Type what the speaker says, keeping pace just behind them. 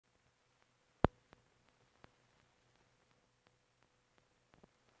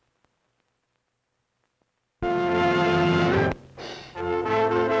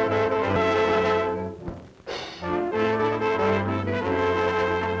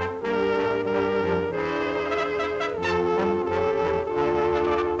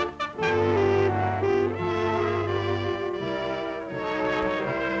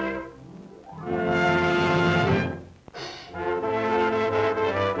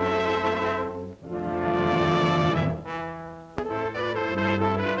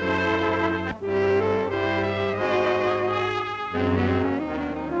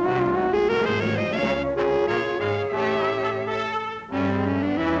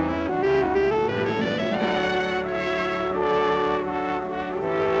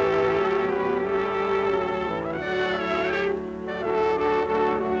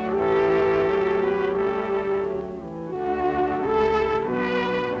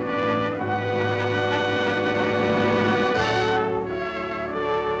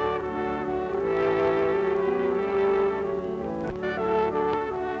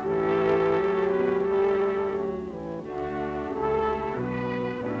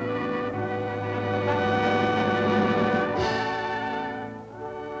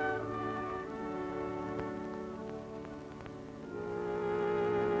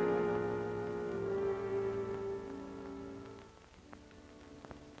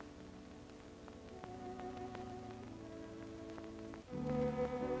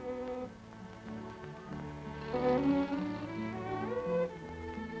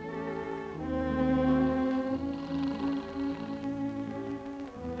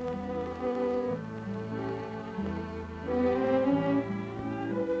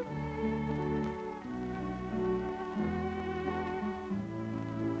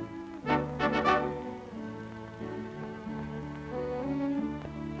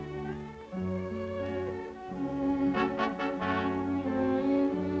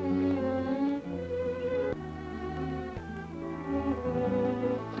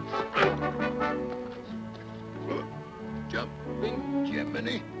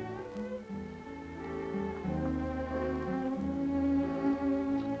Jiminy.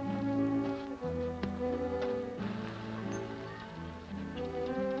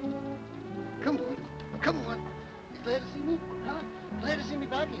 Come on. You glad to see me? Huh? Glad to see me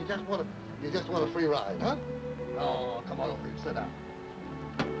back? You just want a free ride, huh? Oh, come on over here. Sit down.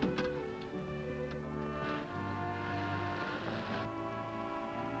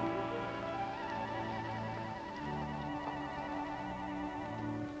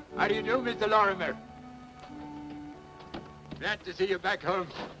 How do you do, Mr. Lorimer? Glad to see you back,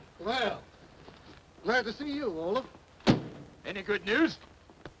 Holmes. Well, glad to see you, Olaf. Any good news?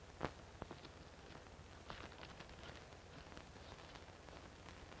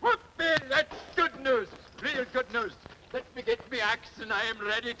 Whoopee, that's good news. Real good news. Let me get me axe and I am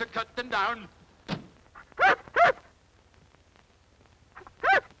ready to cut them down.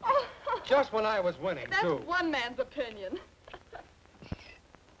 Just when I was winning, That's too. one man's opinion.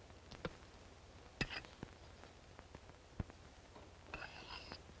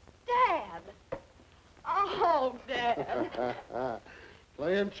 Dad! Oh, Dad.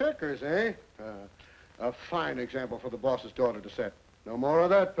 Playing checkers, eh? A fine example for the boss's daughter to set. No more of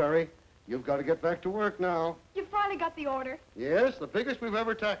that, Perry. You've got to get back to work now. You finally got the order? Yes, the biggest we've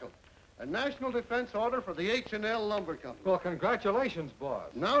ever tackled. A national defense order for the H&L Lumber Company. Well, congratulations, boss.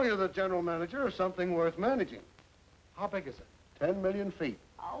 Now you're the general manager of something worth managing. How big is it? 10 million feet.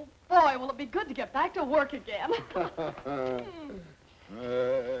 Oh, boy, will it be good to get back to work again. I've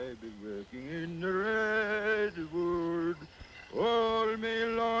been working in the redwood all my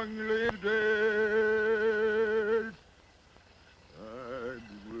long live days. I've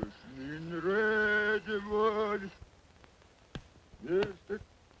been working in the redwood just to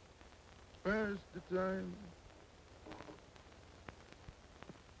pass the time.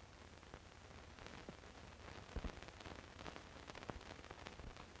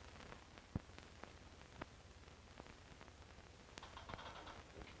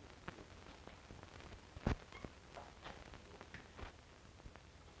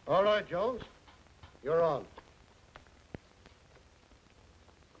 All right, Jones. You're on.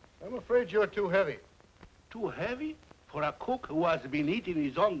 I'm afraid you're too heavy. Too heavy? For a cook who has been eating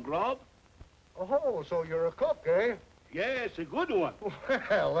his own grub? Oh, so you're a cook, eh? Yes, a good one.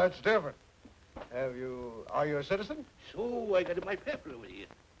 Well, that's different. Are you a citizen? So I got my pepper over here.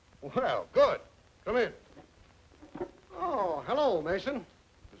 Well, good. Come in. Oh, hello, Mason.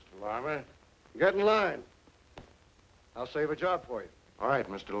 Mr. Lorimer? Get in line. I'll save a job for you. All right,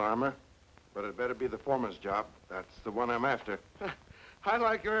 Mr. Lorimer. But it better be the foreman's job. That's the one I'm after. I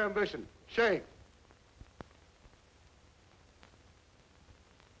like your ambition. Shake.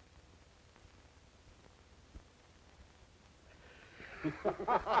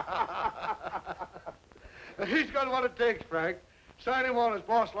 He's got what it takes, Frank. Sign him on as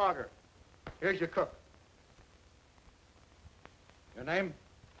boss logger. Here's your cook. Your name?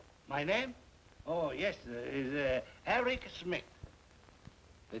 My name? Oh, yes, sir, is Eric Smith.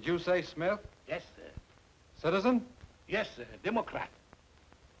 Did you say Smith? Yes, sir. Citizen? Yes, sir, Democrat.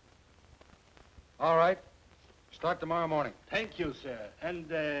 All right. Start tomorrow morning. Thank you, sir.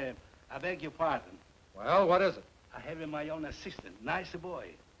 And I beg your pardon. Well, what is it? I have my own assistant, nice boy.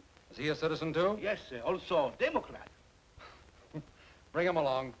 Is he a citizen, too? Yes, sir, also Democrat. Bring him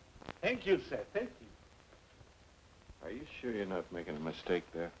along. Thank you, sir, thank you. Are you sure you're not making a mistake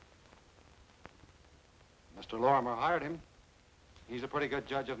there? Mr. Lorimer hired him. He's a pretty good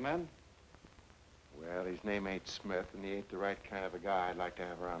judge of men. Well, his name ain't Smith, and he ain't the right kind of a guy I'd like to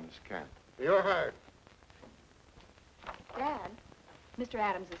have around this camp. You're hired. Dad, Mr.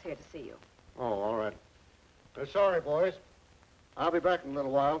 Adams is here to see you. Oh, all right. Sorry, boys. I'll be back in a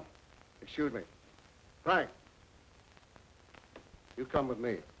little while. Excuse me. Frank, you come with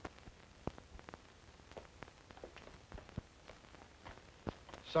me.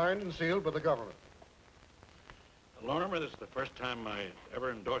 Signed and sealed by the government. Lorimer, this is the first time I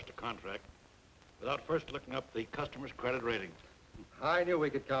ever endorsed a contract without first looking up the customer's credit ratings. I knew we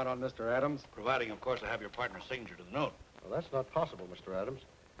could count on Mr. Adams. Providing, of course, I have your partner's signature to the note. Well, that's not possible, Mr. Adams.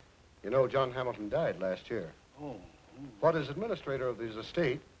 You know, John Hamilton died last year. Oh. What as administrator of his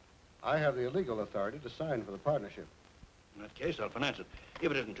estate, I have the legal authority to sign for the partnership. In that case, I'll finance it,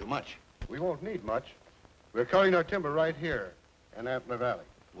 if it isn't too much. We won't need much. We're cutting our timber right here in Antler Valley.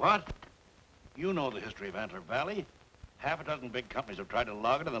 What? You know the history of Antler Valley. Half a dozen big companies have tried to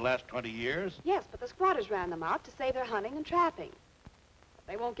log it in the last 20 years. Yes, but the squatters ran them out to save their hunting and trapping.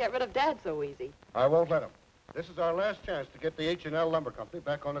 They won't get rid of Dad so easy. I won't let them. This is our last chance to get the H&L Lumber Company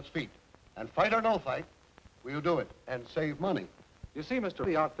back on its feet. And fight or no fight, we'll do it and save money. You see, Mr.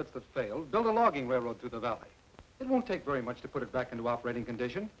 The outfits that failed built a logging railroad through the valley. It won't take very much to put it back into operating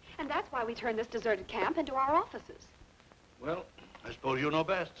condition. And that's why we turned this deserted camp into our offices. Well, I suppose you know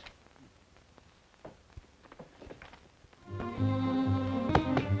best.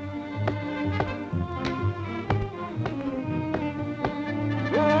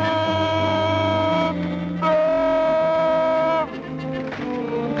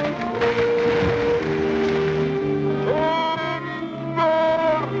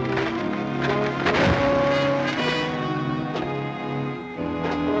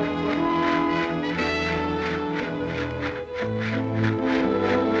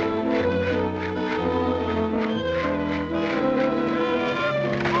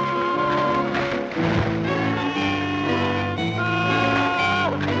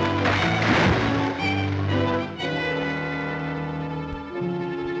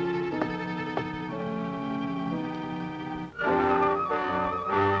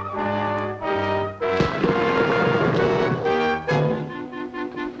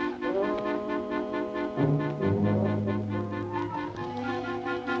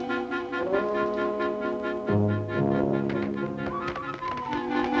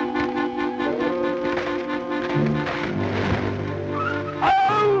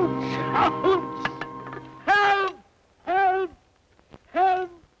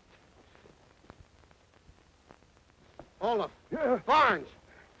 Olaf. Yeah. Barnes.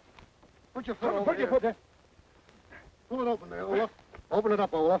 Put your foot over here. there. Pull it open there, Olaf. Open it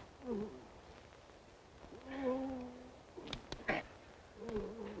up, Olaf.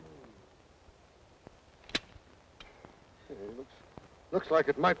 Looks like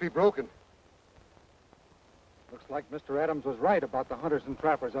it might be broken. Looks like Mr. Adams was right about the hunters and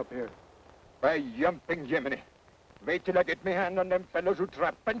trappers up here. By jumping Jiminy. Wait till I get my hand on them fellows who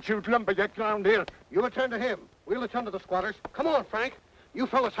trap and shoot lumberjacks around here. You attend to him. We'll attend to the squatters. Come on, Frank. You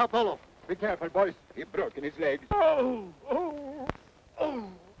fellas help Olaf. Be careful, boys. He's broken his legs. Oh!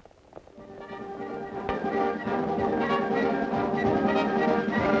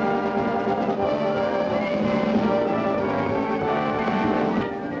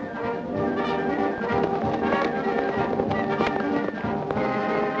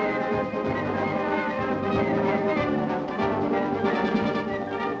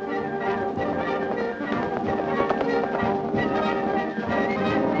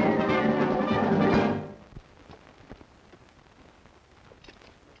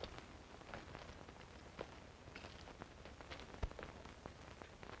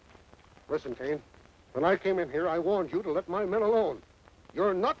 Listen, Cain. When I came in here, I warned you to let my men alone.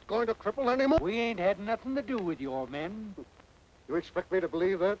 You're not going to cripple anymore. We ain't had nothing to do with your men. You expect me to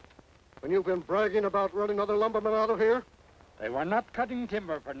believe that? When you've been bragging about running other lumbermen out of here? They were not cutting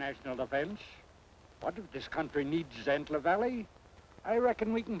timber for national defense. What if this country needs Antler Valley? I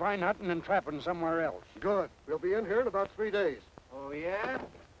reckon we can find hunting and trapping somewhere else. Good. We'll be in here in about 3 days. Oh, yeah?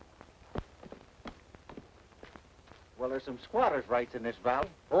 Well, there's some squatters' rights in this valley.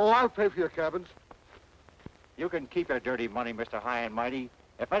 Oh, I'll pay for your cabins. You can keep your dirty money, Mr. High and Mighty.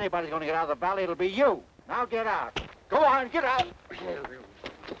 If anybody's going to get out of the valley, it'll be you. Now get out. Go on, get out. Hey,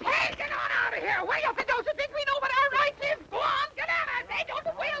 get on out of here! Way up, those who think we know what our rights is! Go on, get on! They don't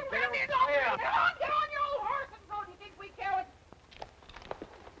wheel around here long! Get on your old horse and go! Do you think we care what...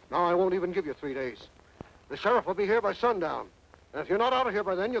 Now, I won't even give you 3 days. The sheriff will be here by sundown. And if you're not out of here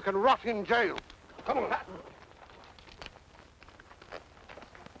by then, you can rot in jail. Come on.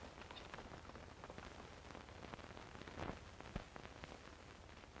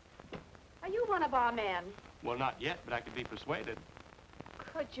 Are you one of our men? Well, not yet, but I could be persuaded.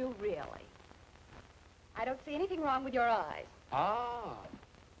 Could you really? I don't see anything wrong with your eyes. Ah,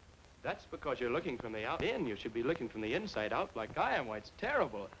 that's because you're looking from the out in. You should be looking from the inside out like I am. Why, it's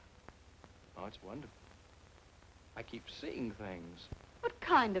terrible. Oh, it's wonderful. I keep seeing things. What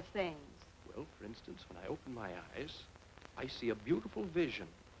kind of things? Well, for instance, when I open my eyes, I see a beautiful vision.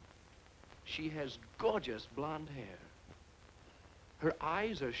 She has gorgeous blonde hair. Her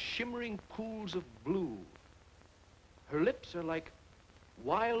eyes are shimmering pools of blue. Her lips are like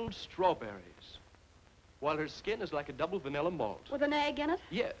wild strawberries, while her skin is like a double vanilla malt. With an egg in it?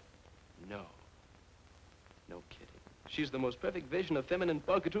 Yeah. No. No kidding. She's the most perfect vision of feminine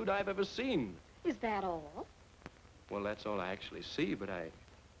pulchritude I've ever seen. Is that all? Well, that's all I actually see, but I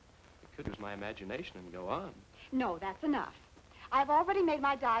could use my imagination and go on. No, that's enough. I've already made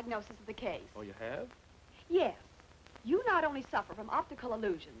my diagnosis of the case. Oh, you have? Yes. You not only suffer from optical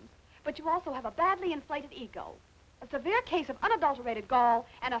illusions, but you also have a badly inflated ego, a severe case of unadulterated gall,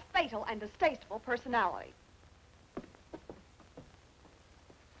 and a fatal and distasteful personality.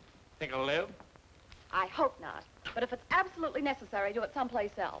 Think I'll live? I hope not. But if it's absolutely necessary, do it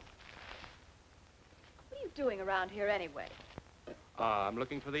someplace else. What you doing around here anyway? I'm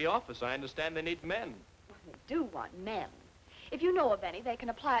looking for the office. I understand they need men. Well, they do want men. If you know of any, they can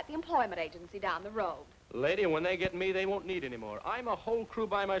apply at the employment agency down the road. Lady, when they get me, they won't need any more. I'm a whole crew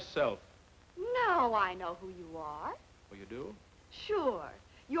by myself. No, I know who you are. Oh, you do? Sure.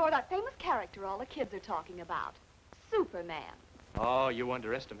 You're that famous character all the kids are talking about. Superman. Oh, you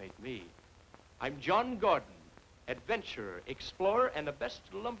underestimate me. I'm John Gordon, adventurer, explorer, and the best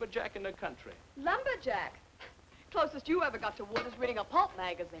lumberjack in the country. Lumberjack? Closest you ever got to wood is reading a pulp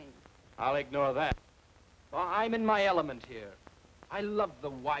magazine. I'll ignore that. Oh, I'm in my element here. I love the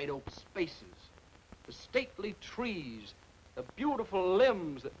wide open spaces, the stately trees, the beautiful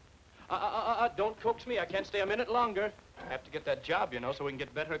limbs. Don't coax me. I can't stay a minute longer. I have to get that job, you know, so we can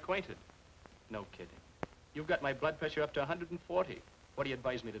get better acquainted. No kidding. You've got my blood pressure up to 140. What do you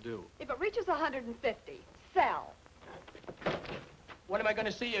advise me to do? If it reaches 150, sell. When am I going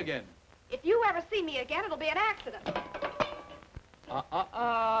to see you again? If you ever see me again, it'll be an accident.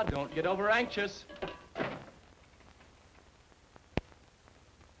 Don't get over anxious.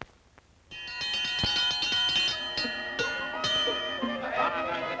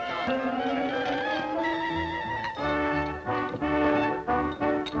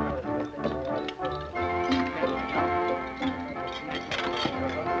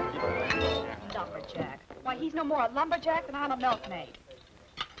 Lumberjack. Why, he's no more a lumberjack than I'm a milkmaid.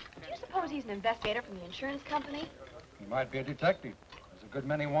 Do you suppose he's an investigator from the insurance company? He might be a detective. There's a good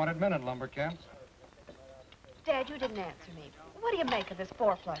many wanted men in lumber camps. Dad, you didn't answer me. What do you make of this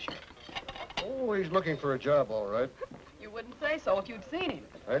four-flusher? Oh, he's looking for a job, all right. You wouldn't say so if you'd seen him.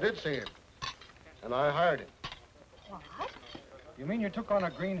 I did see him. And I hired him. What? You mean you took on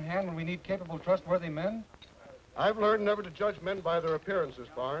a green hand when we need capable, trustworthy men? I've learned never to judge men by their appearances,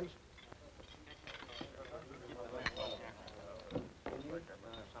 Barnes.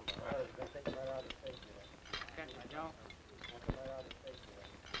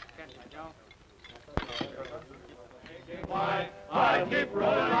 Why, I keep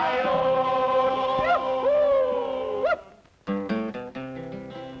rolling my own.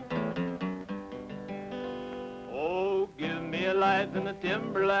 Oh, give me a life in the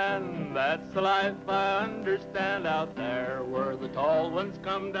timberland. That's the life I understand out there where the tall ones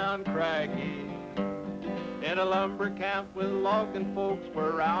come down craggy. In a lumber camp with logging folks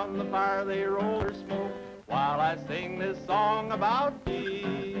where around the fire they roll their smoke while I sing this song about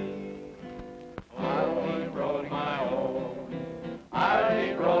me. I'll keep rolling my own. I'll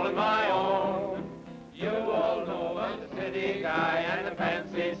keep rolling my own. You all know I'm the city guy and the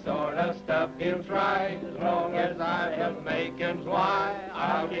fancy sort of stuff he'll try. As long as I have makings, why,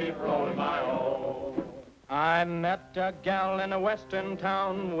 I'll keep rolling my own. I met a gal in a western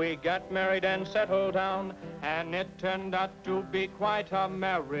town. We got married and settled down, and it turned out to be quite a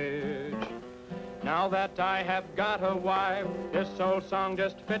marriage. Now that I have got a wife, this old song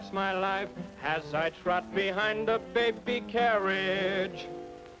just fits my life as I trot behind a baby carriage.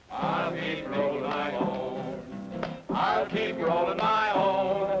 I'll keep rolling my own. I'll keep rolling my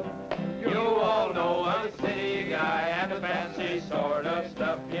own. You all know I'm a city guy and the fancy sort of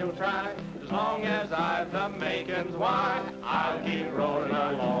stuff he'll try. As long as I've the makings, why, I'll keep rolling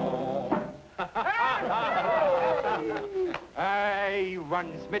along. I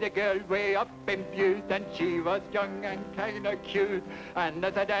once met a girl way up in Bute, and she was young and kind of cute. And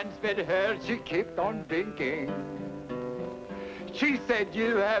as I danced with her, she kept on blinking. She said,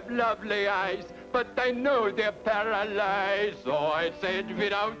 you have lovely eyes, but I know they're paralyzed. So I said,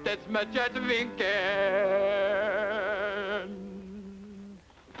 without as much as winking,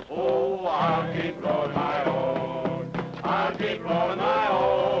 oh, I'll keep rolling my own. I'll keep rolling my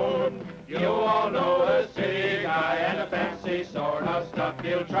own. You all know the city guy and the fancy sort of stuff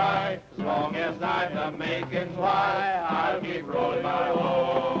he'll try. As long as I've the makings, why, I'll keep rolling my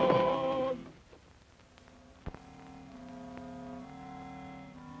own.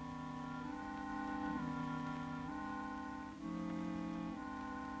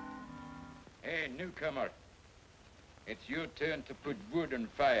 Hey, newcomer. It's your turn to put wood on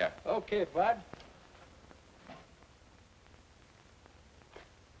fire. Okay, Bud.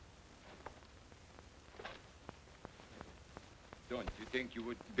 Don't you think you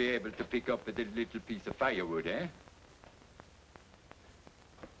would be able to pick up a little piece of firewood, eh?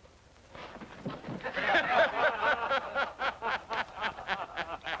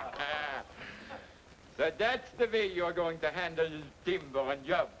 So that's the way you're going to handle timber and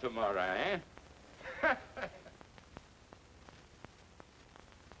job tomorrow, eh?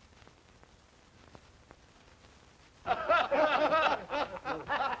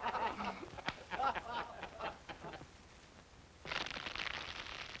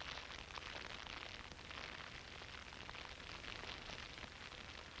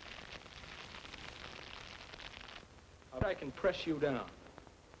 I can press you down.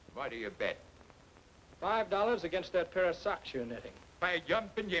 What do you bet? $5 against that pair of socks you're knitting. By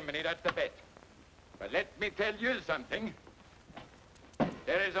jumping Jiminy, that's the bet. But let me tell you something.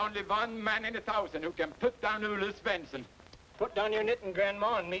 There is only one man in 1,000 who can put down Ulla Svensson. Put down your knitting,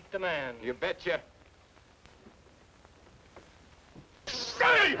 Grandma, and meet the man. You betcha.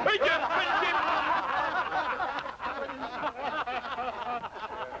 Hey! I just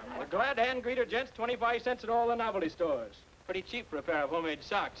We're glad to hand greeter gents 25 cents at all the novelty stores. Pretty cheap for a pair of homemade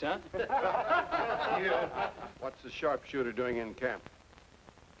socks, huh? What's the sharpshooter doing in camp?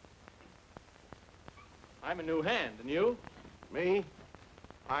 I'm a new hand, and you? Me?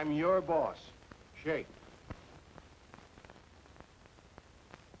 I'm your boss. Shake.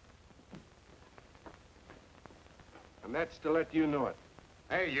 And that's to let you know it.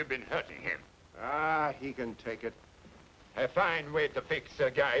 Hey, you've been hurting him. Ah, he can take it. A fine way to fix a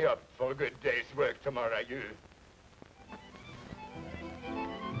guy up for a good day's work tomorrow, you.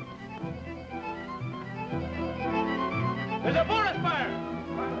 There's a forest fire!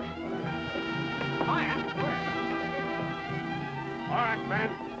 Fire? All right, men.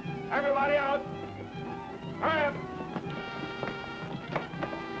 Everybody out. Hurry up.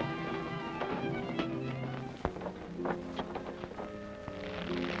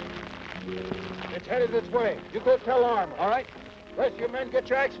 It's headed this way. You go tell Lorimer. All right. Rest of your men get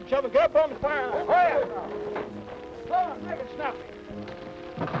your axe and shovel. Get up on the fire. Hurry up. Go on, make it snappy.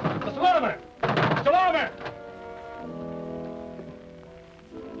 Mr. Lorimer! Mr. Lorimer!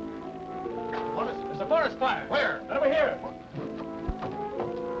 What is it? There's a forest fire. Where? Over here.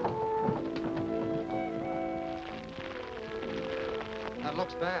 That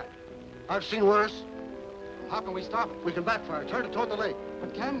looks bad. I've seen worse. How can we stop it? We can backfire. Turn it toward the lake.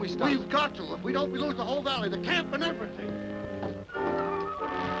 But can we stop? We've got to. If we don't, we lose the whole valley, the camp and everything.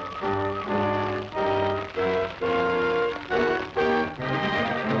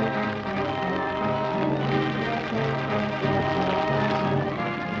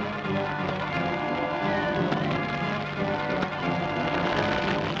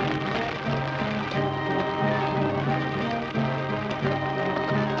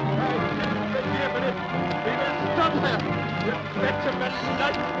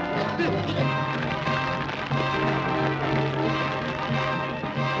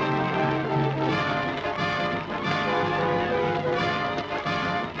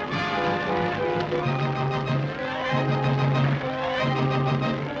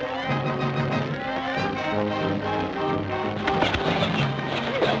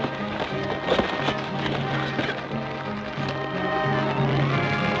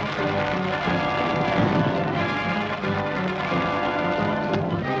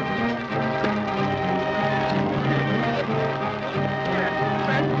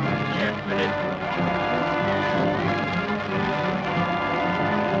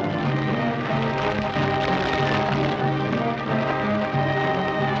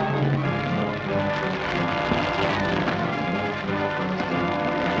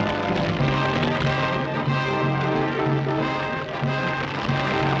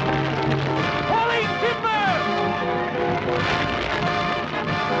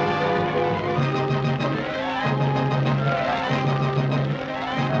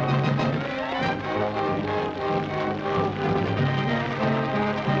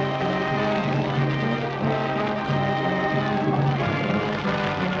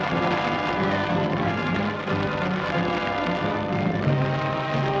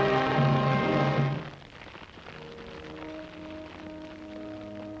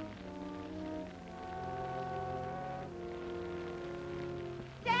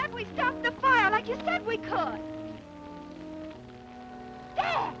 We stopped the fire like you said we could.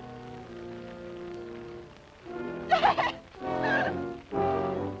 Dad! Dad!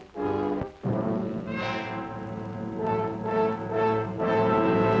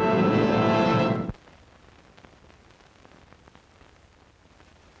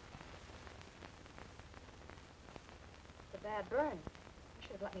 It's a bad burn. You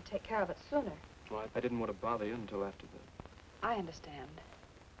should have let me take care of it sooner. Well, I didn't want to bother you until after the... I understand.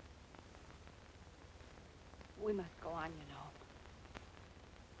 We must go on, you know.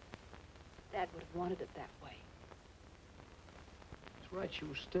 Dad would have wanted it that way. That's right.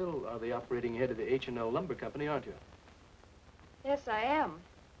 You still are the operating head of the H&L Lumber Company, aren't you? Yes, I am.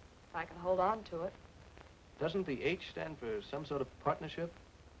 If I can hold on to it. Doesn't the H stand for some sort of partnership?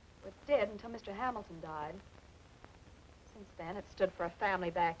 It did until Mr. Hamilton died. Since then, it stood for a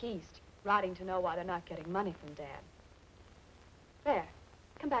family back east, writing to know why they're not getting money from Dad. There.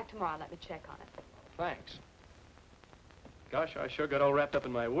 Come back tomorrow and let me check on it. Thanks. Gosh, I sure got all wrapped up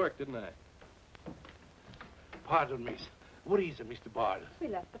in my work, didn't I? Pardon me. What is it, Mr. Bard? We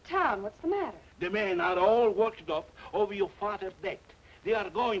left the town. What's the matter? The men are all worked up over your father's death. They are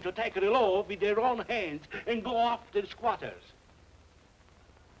going to take the law with their own hands and go after the squatters.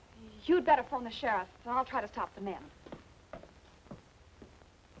 You'd better phone the sheriff, and I'll try to stop the men.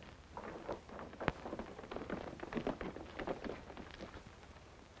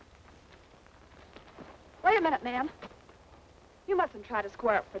 Wait a minute, man. You mustn't try to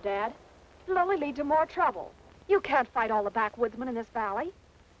square up for Dad. It'll only lead to more trouble. You can't fight all the backwoodsmen in this valley.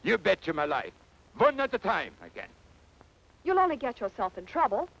 You betcha my life. One at a time, again. You'll only get yourself in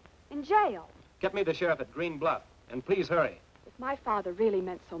trouble, in jail. Get me the sheriff at Green Bluff, and please hurry. If my father really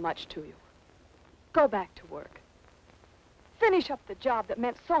meant so much to you, go back to work. Finish up the job that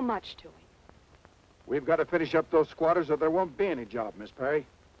meant so much to him. We've got to finish up those squatters or there won't be any job, Miss Perry.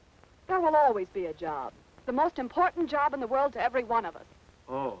 There will always be a job. The most important job in the world to every one of us.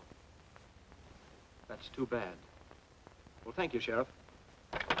 Oh. That's too bad. Well, thank you, Sheriff.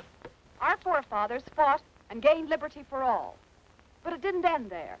 Our forefathers fought and gained liberty for all. But it didn't end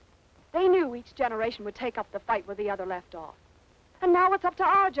there. They knew each generation would take up the fight where the other left off. And now it's up to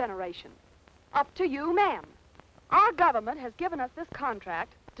our generation. Up to you men. Our government has given us this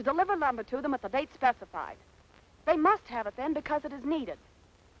contract to deliver lumber to them at the date specified. They must have it then because it is needed.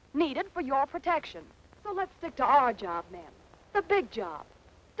 Needed for your protection. So let's stick to our job, men. The big job.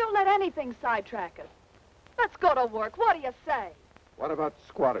 Don't let anything sidetrack us. Let's go to work. What do you say? What about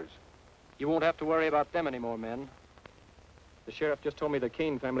squatters? You won't have to worry about them anymore, men. The sheriff just told me the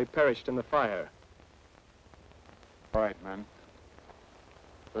Cain family perished in the fire. All right, man.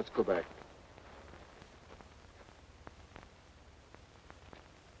 Let's go back.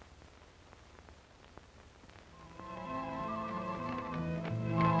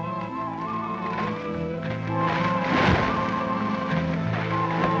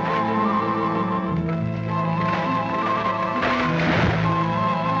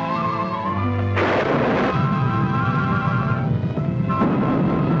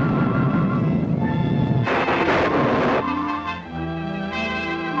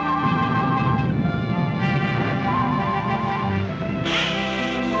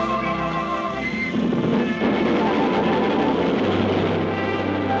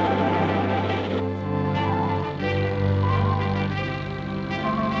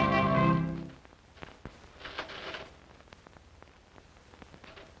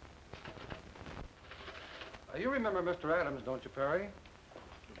 You remember Mr. Adams, don't you, Perry?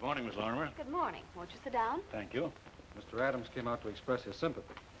 Good morning, Miss Lorimer. Good morning. Won't you sit down? Thank you. Mr. Adams came out to express his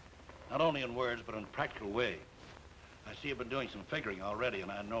sympathy. Not only in words, but in a practical way. I see you've been doing some figuring already,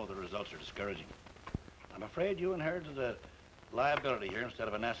 and I know the results are discouraging. I'm afraid you inherited a liability here instead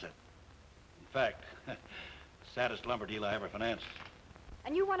of an asset. In fact, saddest lumber deal I ever financed.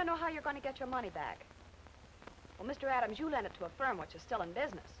 And you want to know how you're going to get your money back? Well, Mr. Adams, you lent it to a firm which is still in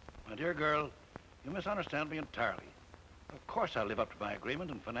business. My dear girl, you misunderstand me entirely. Of course I'll live up to my agreement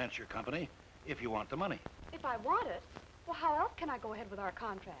and finance your company if you want the money. If I want it, well, how else can I go ahead with our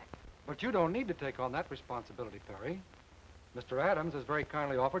contract? But you don't need to take on that responsibility, Perry. Mr. Adams has very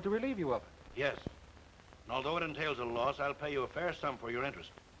kindly offered to relieve you of it. Yes. And although it entails a loss, I'll pay you a fair sum for your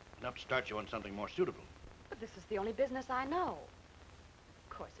interest, enough to start you on something more suitable. But this is the only business I know.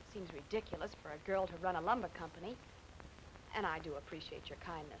 Of course, it seems ridiculous for a girl to run a lumber company, and I do appreciate your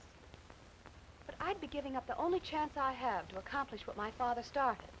kindness. But I'd be giving up the only chance I have to accomplish what my father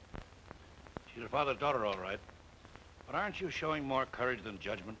started. She's your father's daughter, all right. But aren't you showing more courage than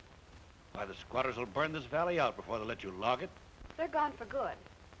judgment? Why, the squatters will burn this valley out before they let you log it. They're gone for good.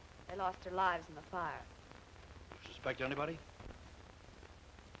 They lost their lives in the fire. You suspect anybody?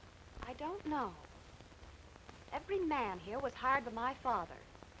 I don't know. Every man here was hired by my father.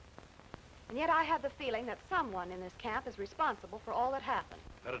 And yet I have the feeling that someone in this camp is responsible for all that happened.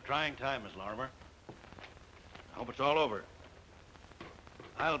 Had a trying time, Miss Lorimer. I hope it's all over.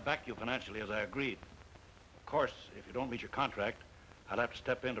 I'll back you financially as I agreed. Of course, if you don't meet your contract, I'll have to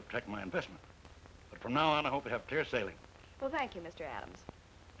step in to protect my investment. But from now on, I hope you have clear sailing. Well, thank you, Mr. Adams.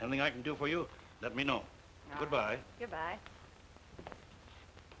 Anything I can do for you, let me know. Goodbye. Goodbye.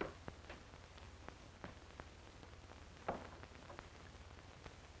 It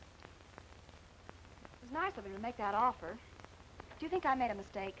was nice of him to make that offer. Do you think I made a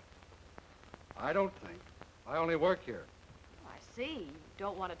mistake? I don't think. I only work here. Oh, I see. You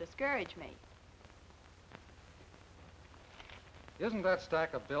don't want to discourage me. Isn't that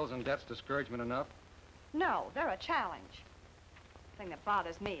stack of bills and debts discouragement enough? No, they're a challenge. The thing that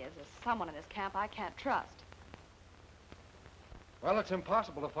bothers me is there's someone in this camp I can't trust. Well, it's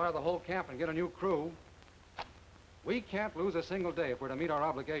impossible to fire the whole camp and get a new crew. We can't lose a single day if we're to meet our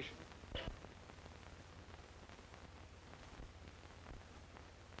obligation.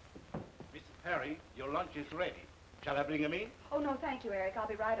 Harry, your lunch is ready. Shall I bring him in? Oh, no, thank you, Eric. I'll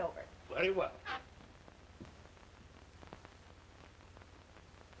be right over. Very well.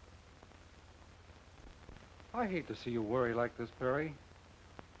 I hate to see you worry like this, Perry.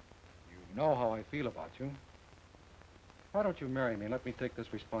 You know how I feel about you. Why don't you marry me and let me take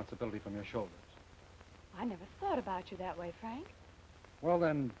this responsibility from your shoulders? I never thought about you that way, Frank. Well,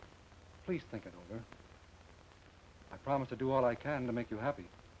 then, please think it over. I promise to do all I can to make you happy.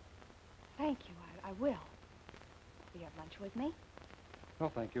 Thank you. I will. Will you have lunch with me? No,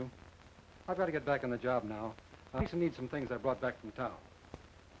 thank you. I've got to get back on the job now. I need some things I brought back from town.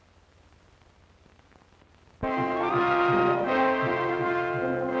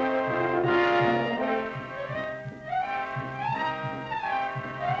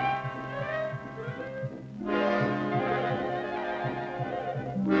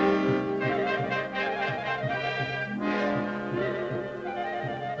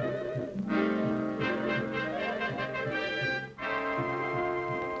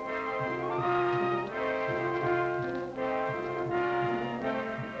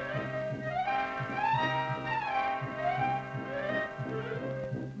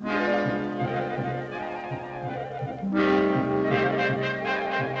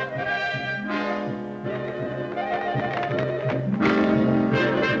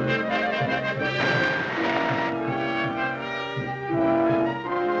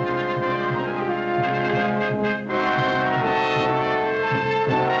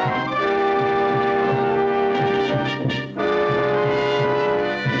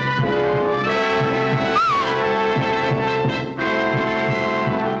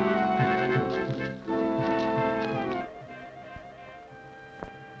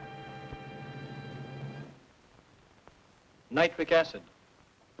 Nitric acid.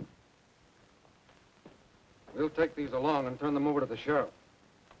 We'll take these along and turn them over to the sheriff.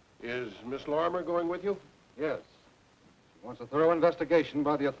 Is Miss Lorimer going with you? Yes. He wants a thorough investigation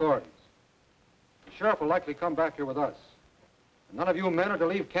by the authorities. The sheriff will likely come back here with us. And none of you men are to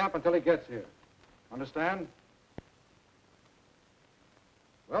leave camp until he gets here. Understand?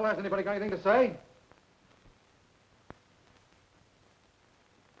 Well, has anybody got anything to say?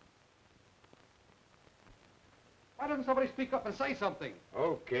 Why doesn't somebody speak up and say something?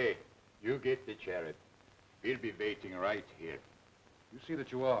 Okay. You get the sheriff. We'll be waiting right here. You see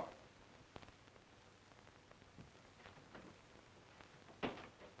that you are.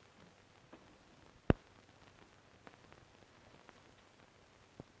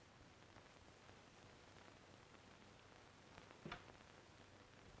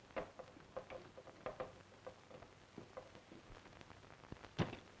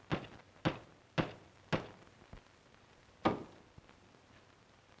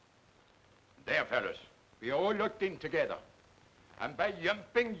 There, fellas. We all looked in together. And by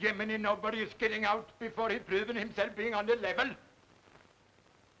yumping Jiminy, nobody is getting out before he's proven himself being on the level.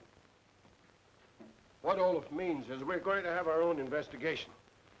 What Olaf means is we're going to have our own investigation.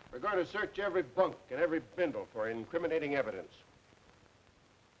 We're going to search every bunk and every bindle for incriminating evidence.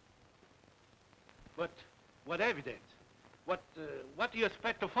 But what evidence? What do you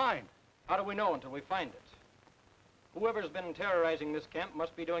expect to find? How do we know until we find it? Whoever's been terrorizing this camp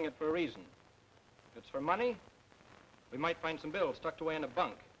must be doing it for a reason. If it's for money, we might find some bills tucked away in a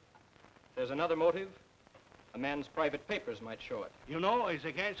bunk. If there's another motive, a man's private papers might show it. You know, it's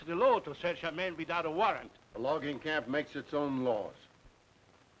against the law to search a man without a warrant. The logging camp makes its own laws.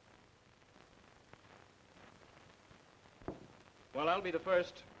 Well, I'll be the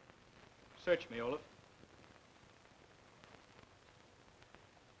first. Search me, Olaf.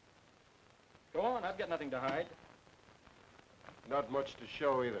 Go on, I've got nothing to hide. Not much to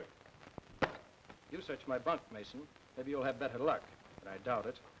show either. You search my bunk, Mason. Maybe you'll have better luck, but I doubt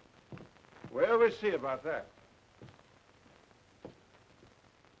it. Well, we'll see about that.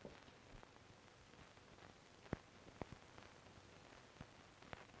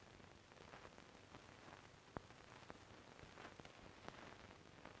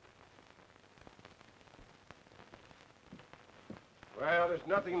 Well, there's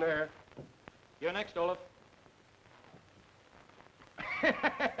nothing there. You're next, Olaf.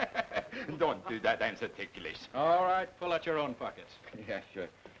 Don't do that, I'm so ticklish. All right, pull out your own pockets. Yeah, sure.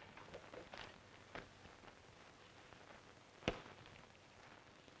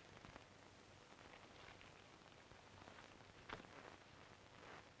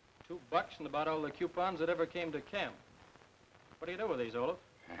 $2 and about all the coupons that ever came to camp. What do you do with these, Olaf?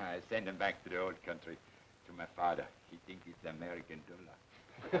 I send them back to the old country, to my father. He thinks it's the American dollar.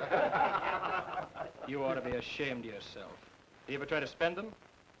 You ought to be ashamed of yourself. Do you ever try to spend them?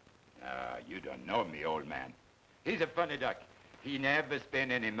 You don't know me, old man. He's a funny duck. He never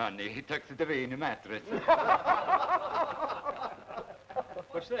spent any money. He tucks it away in a mattress.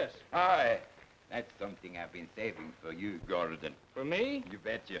 What's this? Aye, that's something I've been saving for you, Gordon. For me? You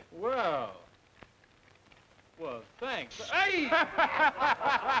betcha. Well, thanks. Hey!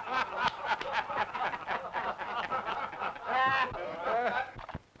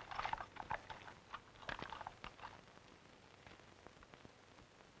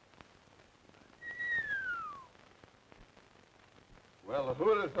 Well,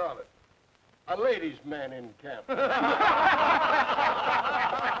 who'd have thought it? A ladies' man in camp.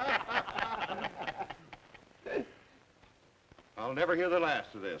 I'll never hear the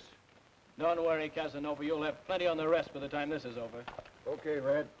last of this. Don't worry, Casanova. You'll have plenty on the rest by the time this is over. Okay,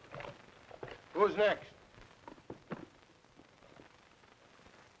 Red. Who's next?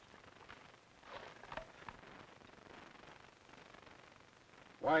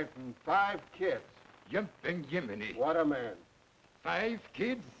 Wife and 5 kids. Jumping Jiminy. What a man. 5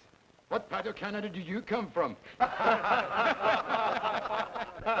 kids? What part of Canada did you come from? All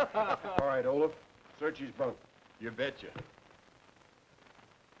right, Olaf. Search his bunk. You betcha.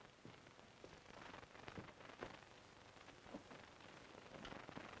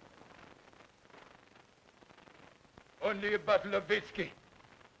 Only a bottle of whiskey.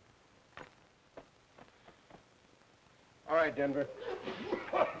 All right, Denver.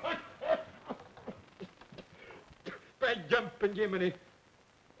 By jumping Jiminy.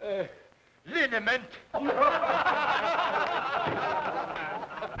 Liniment. All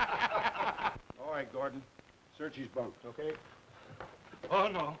right, Gordon. Search his bunk, okay? Oh,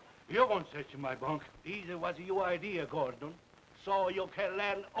 no. You won't search my bunk. This was your idea, Gordon. So you can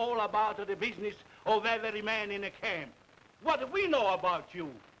learn all about the business of every man in the camp. What do we know about you?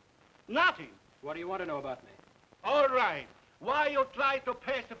 Nothing. What do you want to know about me? All right. Why you try to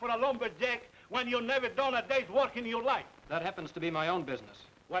pass for a lumberjack when you never done a day's work in your life? That happens to be my own business.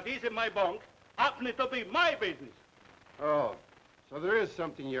 What is in my bunk happens to be my business. Oh, so there is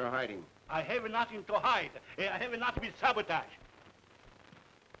something you're hiding. I have nothing to hide. I have nothing to be sabotaged.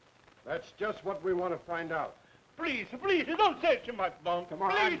 That's just what we want to find out. Please, don't search my bunk. Come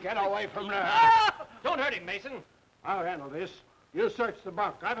on, please. get away from there. Ah! Don't hurt him, Mason. I'll handle this. You search the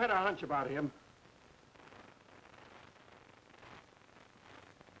bunk. I've had a hunch about him.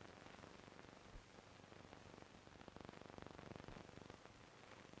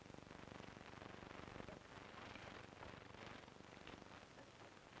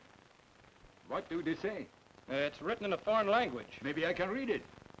 What do they say? It's written in a foreign language. Maybe I can read it.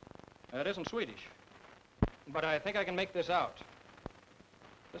 It isn't Swedish. But I think I can make this out.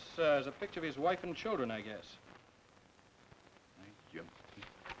 This is a picture of his wife and children, I guess. I jumped.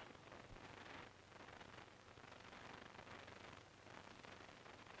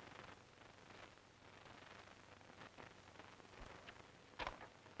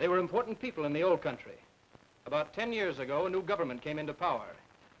 They were important people in the old country. About 10 years ago, a new government came into power.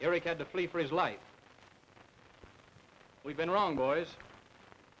 Eric had to flee for his life. We've been wrong, boys.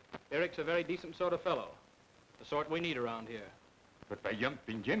 Eric's a very decent sort of fellow. The sort we need around here. But by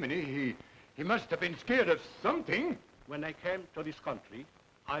jumping Jiminy, he must have been scared of something. When I came to this country,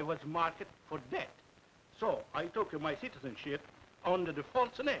 I was marked for debt. So I took my citizenship under the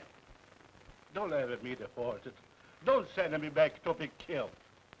false name. Don't let me deport it. Don't send me back to be killed.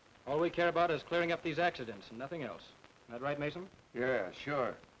 All we care about is clearing up these accidents and nothing else. Is that right, Mason? Yeah,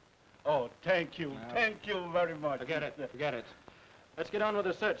 sure. Oh, thank you. Thank you very much. Forget it. Forget it. Let's get on with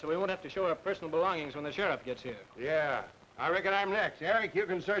the search so we won't have to show our personal belongings when the sheriff gets here. Yeah. I reckon I'm next. Eric, you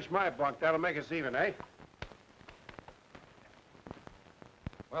can search my bunk. That'll make us even, eh?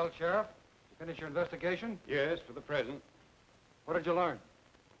 Well, Sheriff, you finish your investigation? Yes, for the present. What did you learn?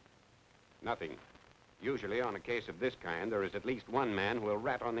 Nothing. Usually, on a case of this kind, there is at least one man who will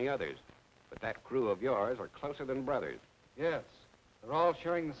rat on the others. But that crew of yours are closer than brothers. Yes. They're all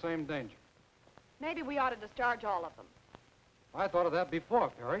sharing the same danger. Maybe we ought to discharge all of them. I thought of that before,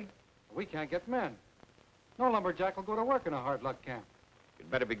 Perry. We can't get men. No lumberjack will go to work in a hard luck camp. You'd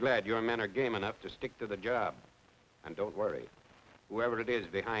better be glad your men are game enough to stick to the job. And don't worry. Whoever it is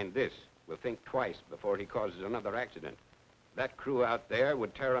behind this will think twice before he causes another accident. That crew out there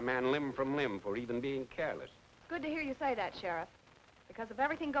would tear a man limb from limb for even being careless. Good to hear you say that, Sheriff. Because if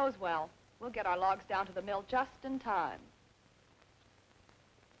everything goes well, we'll get our logs down to the mill just in time.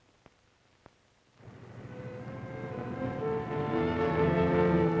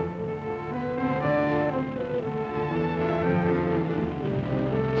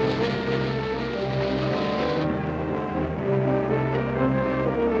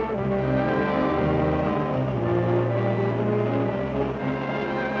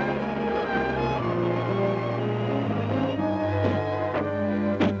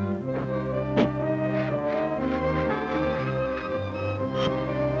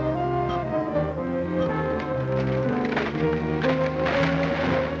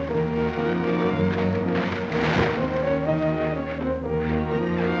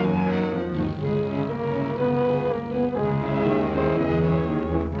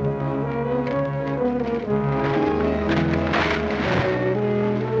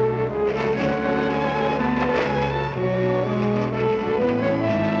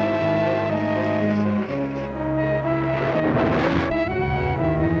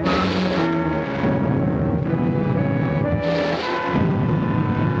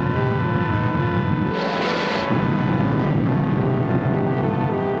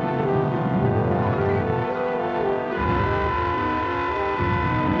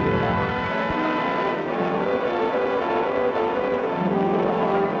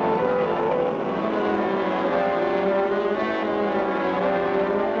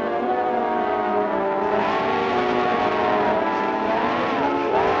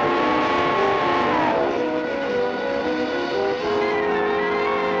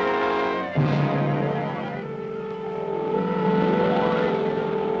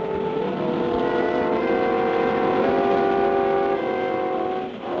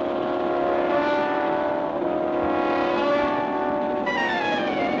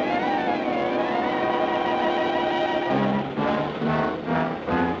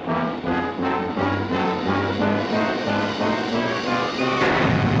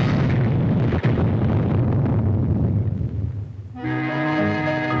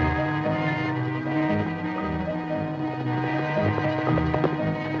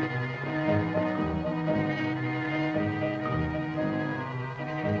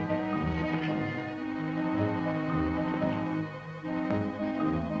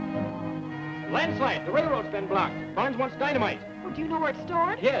 Landslide. The railroad's been blocked. Barnes wants dynamite. Oh, do you know where it's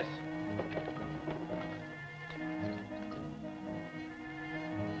stored? Yes.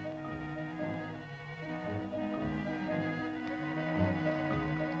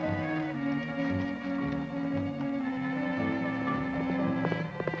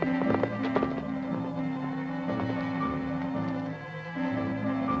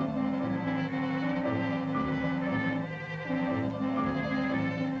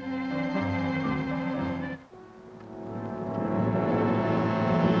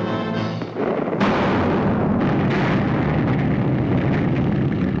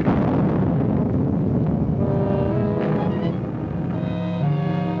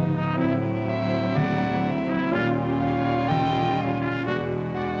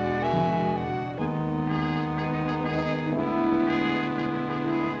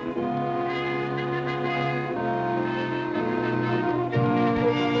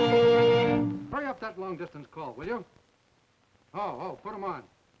 Long-distance call, will you? Oh, put them on.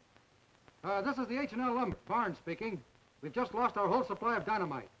 This is the H&L Lumber. Barnes speaking. We've just lost our whole supply of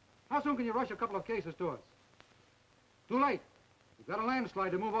dynamite. How soon can you rush a couple of cases to us? Too late. We've got a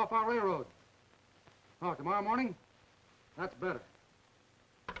landslide to move off our railroad. Oh, tomorrow morning? That's better.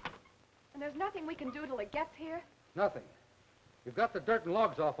 And there's nothing we can do till it gets here? Nothing. We've got the dirt and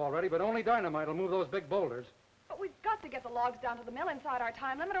logs off already, but only dynamite will move those big boulders. But we've got to get the logs down to the mill inside our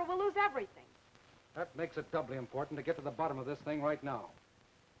time limit or we'll lose everything. That makes it doubly important to get to the bottom of this thing right now.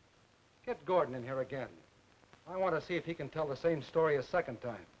 Get Gordon in here again. I want to see if he can tell the same story a second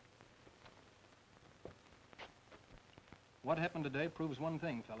time. What happened today proves one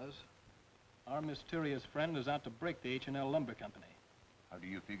thing, fellas. Our mysterious friend is out to break the H&L Lumber Company. How do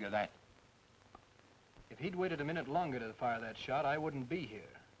you figure that? If he'd waited a minute longer to fire that shot, I wouldn't be here.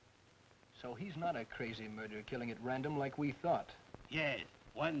 So he's not a crazy murderer killing at random like we thought. Yes,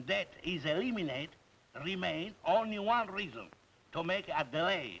 when that is eliminated, remain only one reason, to make a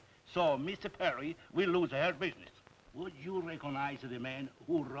delay, so Mr. Perry will lose her business. Would you recognize the man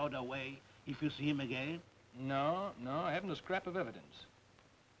who rode away if you see him again? No, I haven't a scrap of evidence.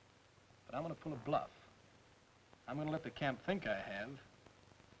 But I'm going to pull a bluff. I'm going to let the camp think I have,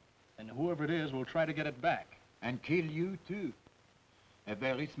 and whoever it is will try to get it back. And kill you, too. A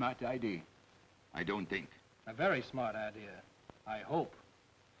very smart idea, I don't think. A very smart idea, I hope.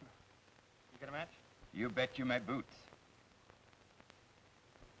 You get a match? You bet you my boots.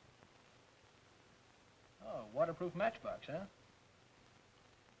 Oh, waterproof matchbox, huh?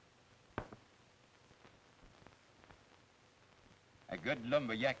 A good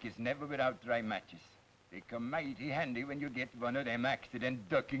lumberjack is never without dry matches. They come mighty handy when you get one of them accident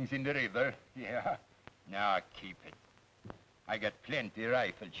duckings in the river. Yeah. Now keep it. I got plenty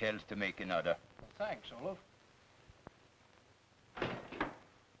rifle shells to make another. Well, thanks, Olaf.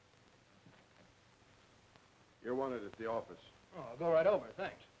 You're wanted at the office. Oh, I'll go right over,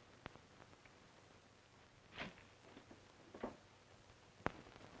 thanks.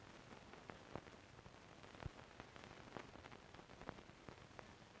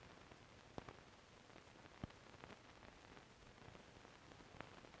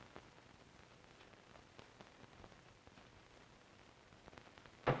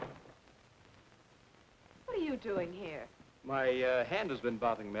 What are you doing here? My hand has been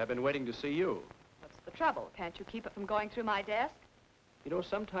bothering me. I've been waiting to see you. What's the trouble? Can't you keep it from going through my desk? You know,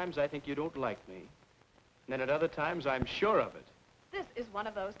 sometimes I think you don't like me. And then at other times, I'm sure of it. This is one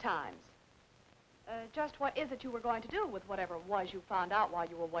of those times. Just what is it you were going to do with whatever it was you found out while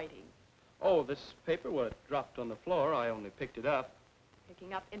you were waiting? Oh, this paper, well, it dropped on the floor. I only picked it up.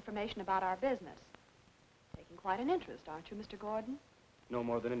 Picking up information about our business. Taking quite an interest, aren't you, Mr. Gordon? No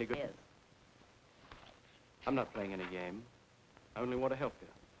more than any good. Yes. I'm not playing any game. I only want to help you.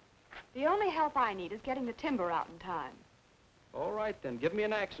 The only help I need is getting the timber out in time. All right, then. Give me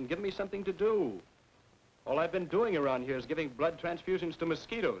an axe and give me something to do. All I've been doing around here is giving blood transfusions to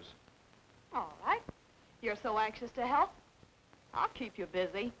mosquitoes. All right. You're so anxious to help. I'll keep you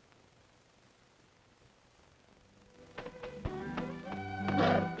busy.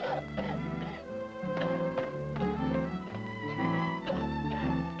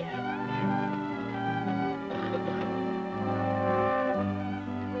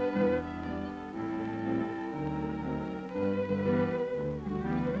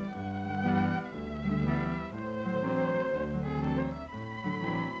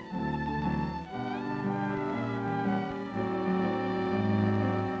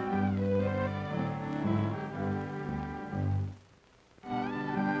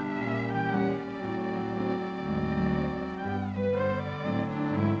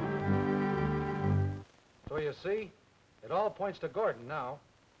 see? It all points to Gordon now.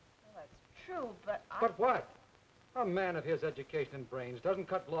 Well, that's true, but But what? A man of his education and brains doesn't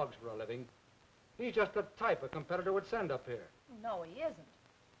cut logs for a living. He's just the type a competitor would send up here. No, he isn't.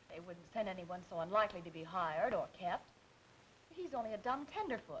 They wouldn't send anyone so unlikely to be hired or kept. He's only a dumb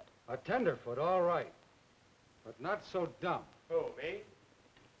tenderfoot. A tenderfoot, all right. But not so dumb. Who, me?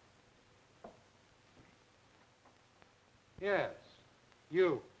 Yes,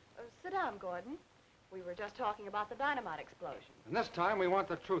 you. Sit down, Gordon. We were just talking about the dynamite explosion. And this time we want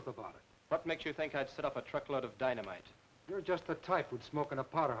the truth about it. What makes you think I'd set up a truckload of dynamite? You're just the type who'd smoke in a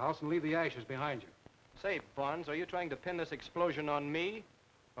powder house and leave the ashes behind you. Say, Bonds, are you trying to pin this explosion on me?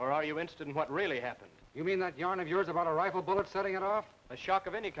 Or are you interested in what really happened? You mean that yarn of yours about a rifle bullet setting it off? A shock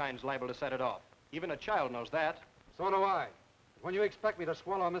of any kind's liable to set it off. Even a child knows that. So do I. When you expect me to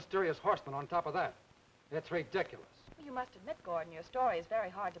swallow a mysterious horseman on top of that, it's ridiculous. You must admit, Gordon, your story is very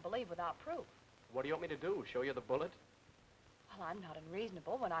hard to believe without proof. What do you want me to do? Show you the bullet? Well, I'm not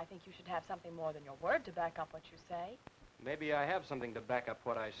unreasonable when I think you should have something more than your word to back up what you say. Maybe I have something to back up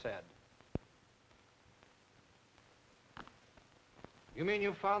what I said. You mean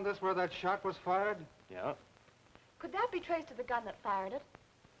you found this where that shot was fired? Yeah. Could that be traced to the gun that fired it?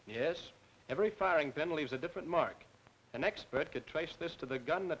 Yes. Every firing pin leaves a different mark. An expert could trace this to the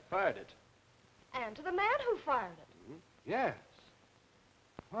gun that fired it. And to the man who fired it. Yes.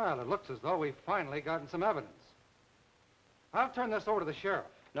 Well, it looks as though we've finally gotten some evidence. I'll turn this over to the sheriff.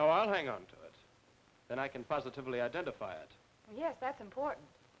 No, I'll hang on to it. Then I can positively identify it. Yes, that's important.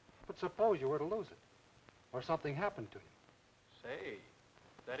 But suppose you were to lose it, or something happened to you. Say,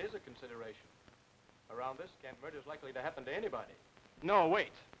 that is a consideration. Around this camp, murder's likely to happen to anybody. No,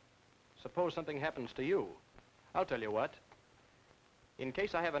 wait. Suppose something happens to you. I'll tell you what. In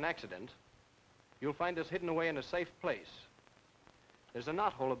case I have an accident, you'll find this hidden away in a safe place. There's a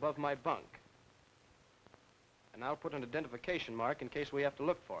knothole above my bunk. And I'll put an identification mark in case we have to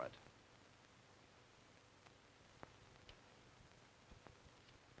look for it.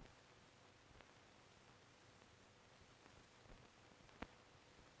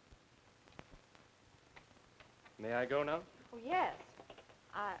 May I go now? Oh, yes.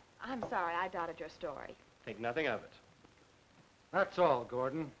 I'm sorry I doubted your story. Think nothing of it. That's all,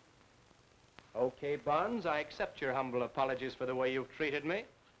 Gordon. Okay, Bonds, I accept your humble apologies for the way you've treated me.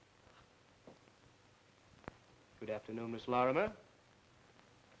 Good afternoon, Miss Lorimer.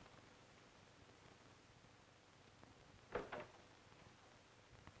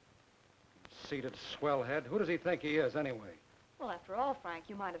 Conceited swellhead. Who does he think he is, anyway? Well, after all, Frank,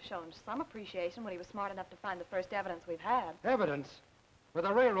 you might have shown some appreciation when he was smart enough to find the first evidence we've had. Evidence? With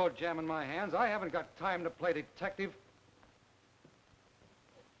a railroad jam in my hands, I haven't got time to play detective.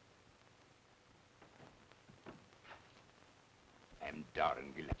 I'm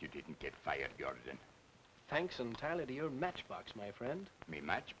darn glad you didn't get fired, Gordon. Thanks entirely to your matchbox, my friend. Me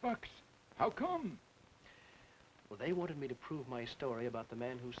matchbox? How come? Well, they wanted me to prove my story about the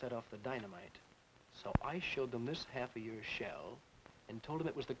man who set off the dynamite. So I showed them this half-a-year shell and told them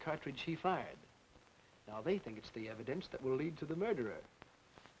it was the cartridge he fired. Now they think it's the evidence that will lead to the murderer.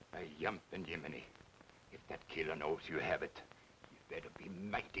 I yump and Jiminy. If that killer knows you have it, you better be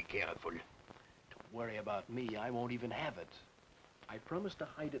mighty careful. Don't worry about me. I won't even have it. I promised to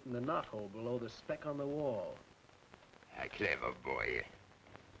hide it in the knothole below the speck on the wall. A clever boy.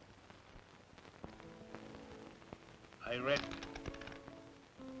 I read.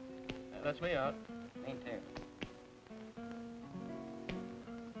 That's me out. Me too.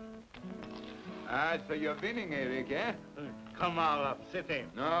 Ah, so you're winning, Eric, eh? Come on, Olaf, sit in.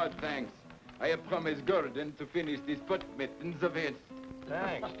 No, thanks. I have promised Gordon to finish these foot mittens of his.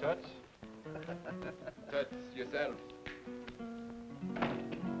 Thanks, Toots. Toots, yourself.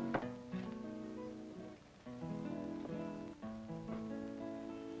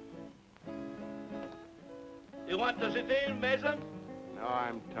 You want to sit in, Mason? No,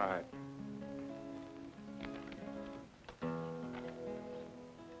 I'm tired.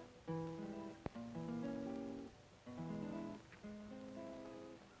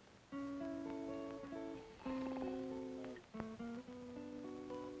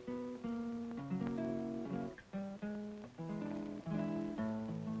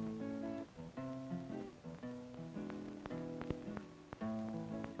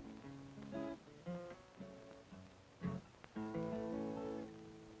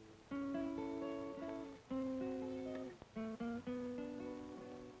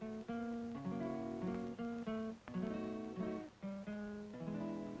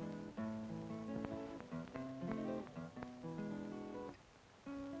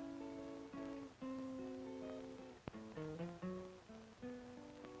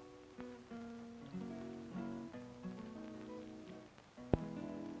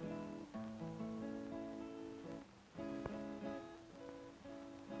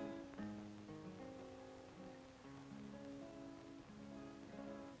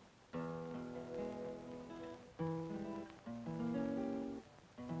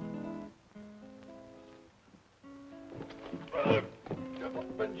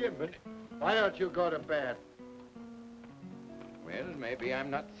 Benjamin, why don't you go to bed? Well, maybe I'm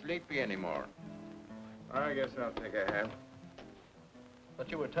not sleepy anymore. I guess I'll take a hand.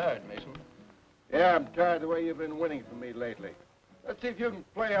 But you were tired, Mason. Yeah, I'm tired of the way you've been winning for me lately. Let's see if you can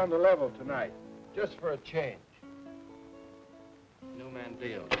play on the level tonight, just for a change. New man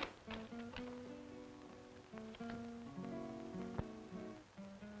deal.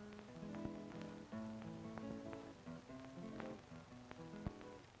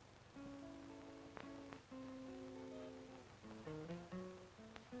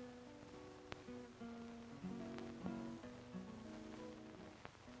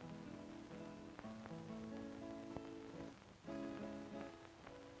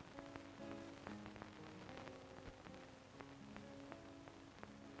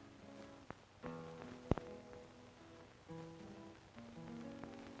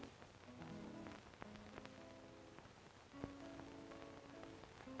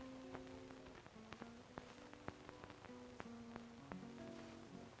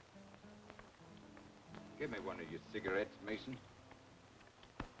 Give me one of your cigarettes, Mason.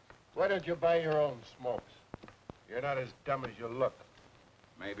 Why don't you buy your own smokes? You're not as dumb as you look.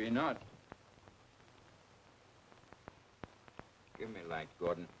 Maybe not. Give me light,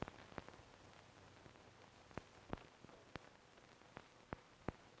 Gordon.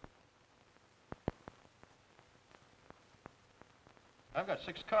 I've got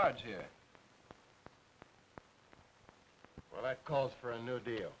 6 cards here. Well, that calls for a new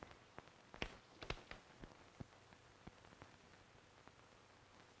deal.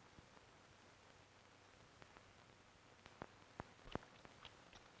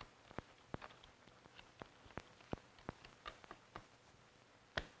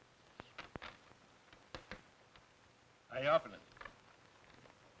 I open it.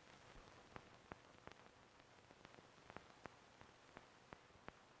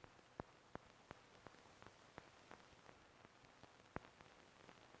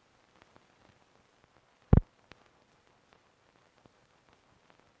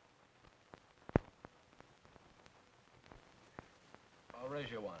 I'll raise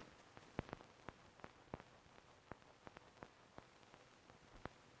you one.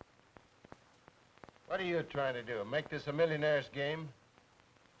 What are you trying to do? Make this a millionaire's game?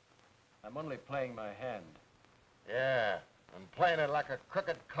 I'm only playing my hand. Yeah, and playing it like a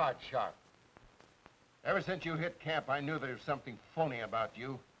crooked card shark. Ever since you hit camp, I knew there was something phony about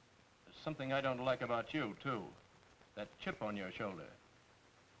you. There's something I don't like about you, too. That chip on your shoulder.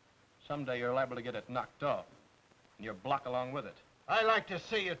 Someday you're liable to get it knocked off, and your block along with it. I like to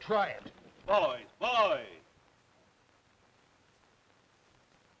see you try it. Boys, boys!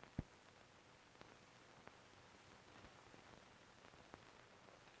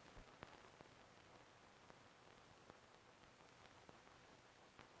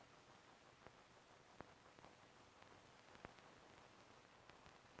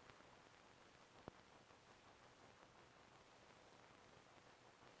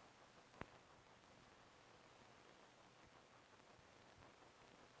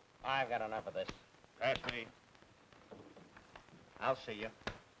 I've got enough of this. Pass me. I'll see you.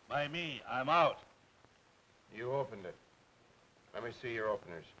 By me, I'm out. You opened it. Let me see your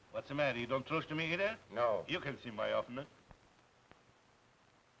openers. What's the matter? You don't trust me either? No. You can see my opener.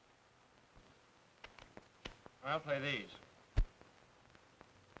 I'll play these.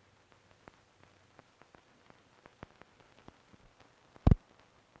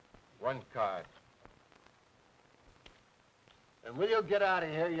 One card. And will you get out of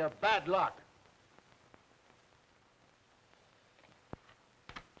here? You're bad luck.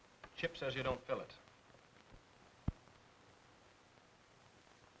 Chip says you don't fill it.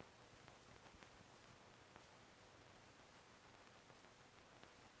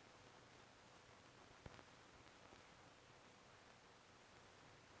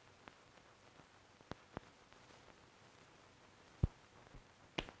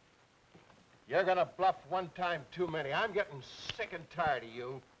 You're gonna bluff one time too many. I'm getting sick and tired of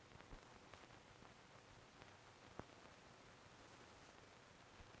you.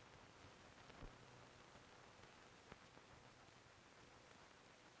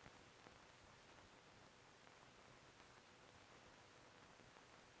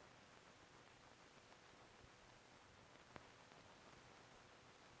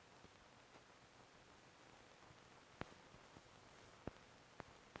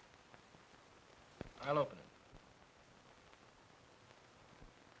 I'll open it.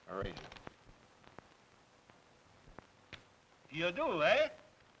 I'll raise it. You do, eh?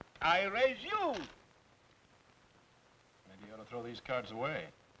 I raise you. Maybe you ought to throw these cards away.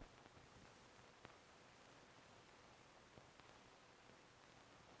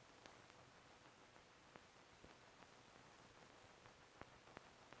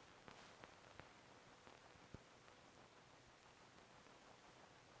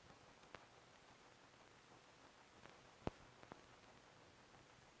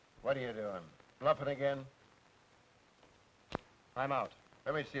 What are you doing? Bluffing again? I'm out.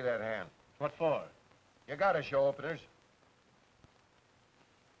 Let me see that hand. What for? You got to show openers.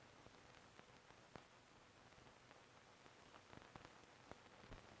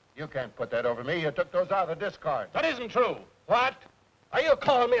 You can't put that over me. You took those out of the discard. That isn't true. What? Are you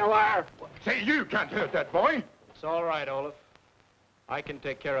calling me a liar? Say, you can't hurt that boy. It's all right, Olaf. I can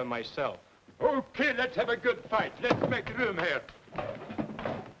take care of myself. Okay, let's have a good fight. Let's make room here.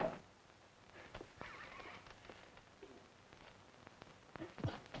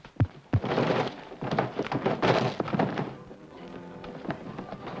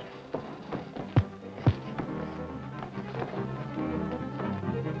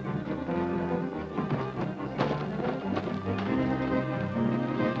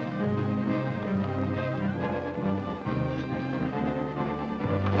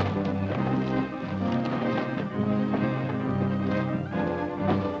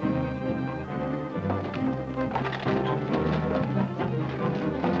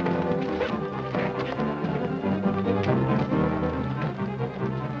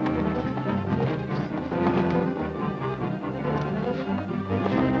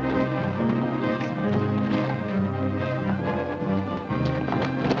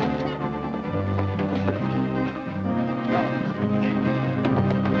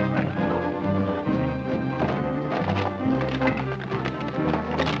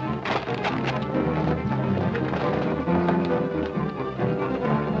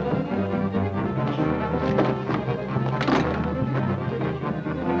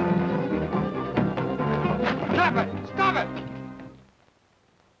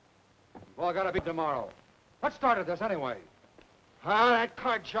 Gotta be tomorrow. What started this anyway? Ah, that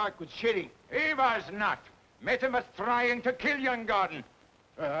card shark was shitty. He was not. Met him was trying to kill young Gordon.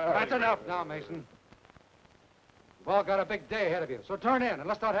 That's enough now, Mason. You've all got a big day ahead of you, so turn in and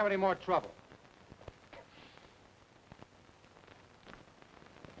let's not have any more trouble.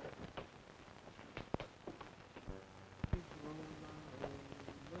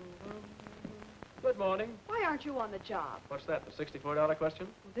 Good morning. Why aren't you on the job? What's that, the $64 question?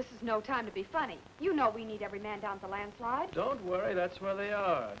 Well, this is no time to be funny. You know we need every man down at the landslide. Don't worry, that's where they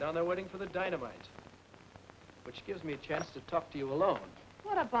are, down there waiting for the dynamite. Which gives me a chance to talk to you alone.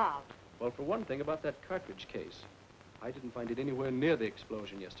 What about? Well, for one thing, about that cartridge case. I didn't find it anywhere near the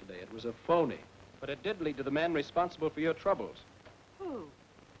explosion yesterday. It was a phony. But it did lead to the man responsible for your troubles. Who?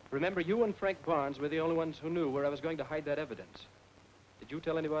 Remember, you and Frank Barnes were the only ones who knew where I was going to hide that evidence. Did you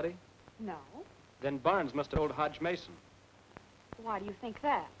tell anybody? No. Then Barnes must have told Hodge Mason. Why do you think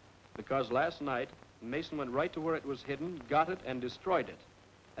that? Because last night, Mason went right to where it was hidden, got it, and destroyed it.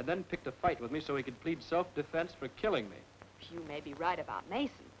 And then picked a fight with me so he could plead self-defense for killing me. You may be right about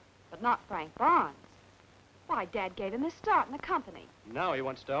Mason, but not Frank Barnes. Why, Dad gave him his start in the company. Now he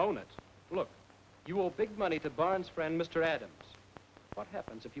wants to own it. Look, you owe big money to Barnes' friend, Mr. Adams. What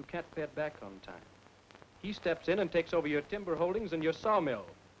happens if you can't pay it back on time? He steps in and takes over your timber holdings and your sawmill.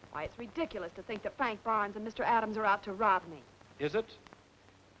 Why, it's ridiculous to think that Frank Barnes and Mr. Adams are out to rob me. Is it?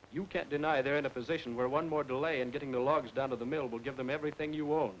 You can't deny they're in a position where one more delay in getting the logs down to the mill will give them everything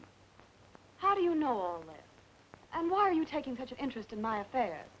you own. How do you know all this? And why are you taking such an interest in my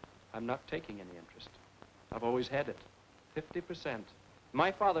affairs? I'm not taking any interest. I've always had it. 50%.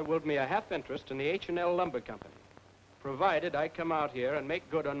 My father willed me a half interest in the H&L Lumber Company, provided I come out here and make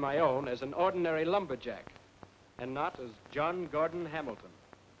good on my own as an ordinary lumberjack, and not as John Gordon Hamilton.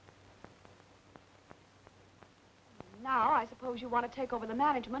 Now, I suppose you want to take over the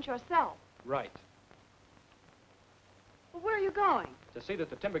management yourself. Right. Well, where are you going? To see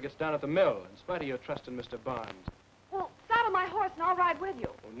that the timber gets down at the mill, in spite of your trust in Mr. Barnes. Well, saddle my horse and I'll ride with you.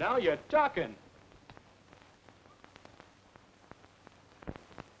 Well, now you're talking.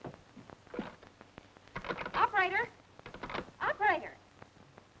 Operator! Operator!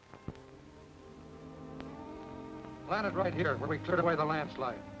 Plant it right here, where we cleared away the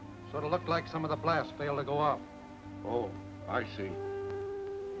landslide. So it'll look like some of the blasts failed to go off. Oh, I see.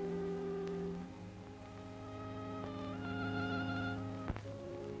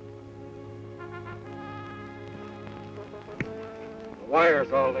 The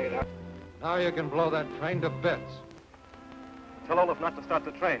wire's all laid out. Now you can blow that train to bits. Tell Olaf not to start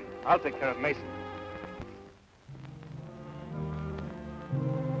the train. I'll take care of Mason.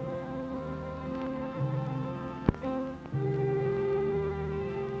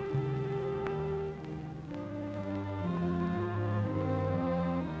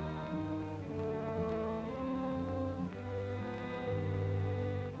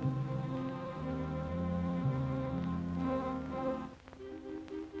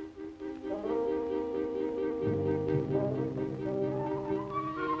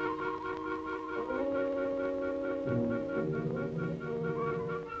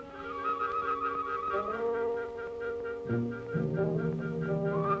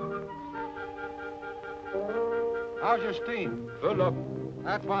 How's your steam? Full up.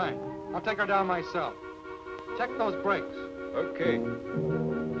 That's fine. I'll take her down myself. Check those brakes. Okay.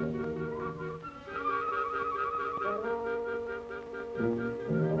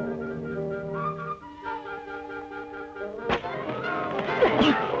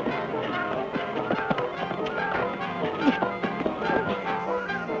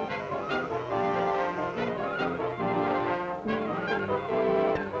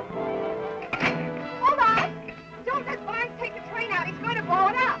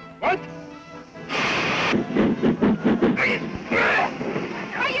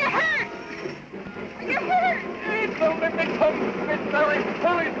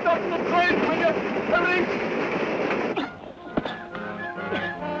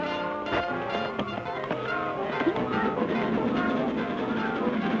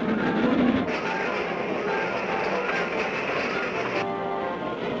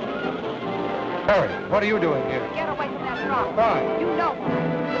 What are you doing here? Get away from that truck. Why? You know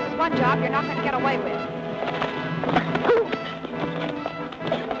why. This is one job you're not going to get away with.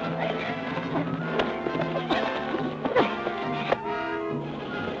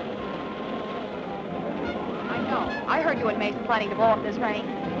 I know. I heard you and Mason planning to blow up this rain.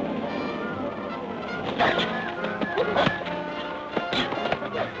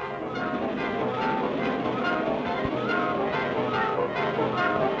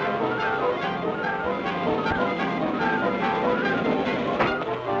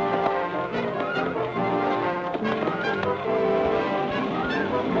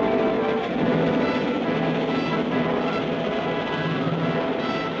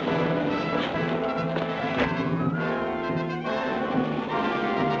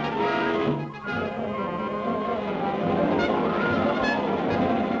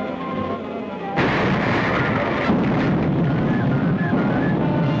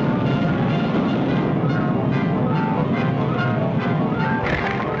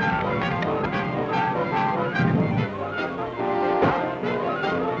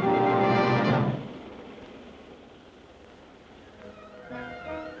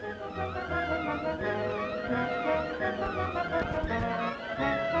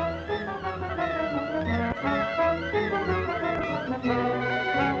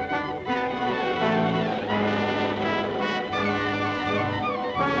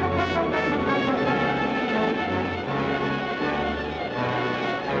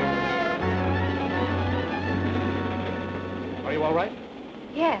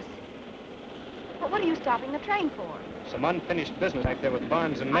 Stopping the train for? Some unfinished business back there with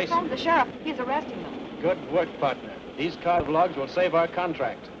Barnes and Mason. I phoned the sheriff. He's arresting them. Good work, partner. These car logs will save our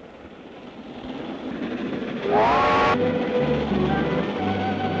contract.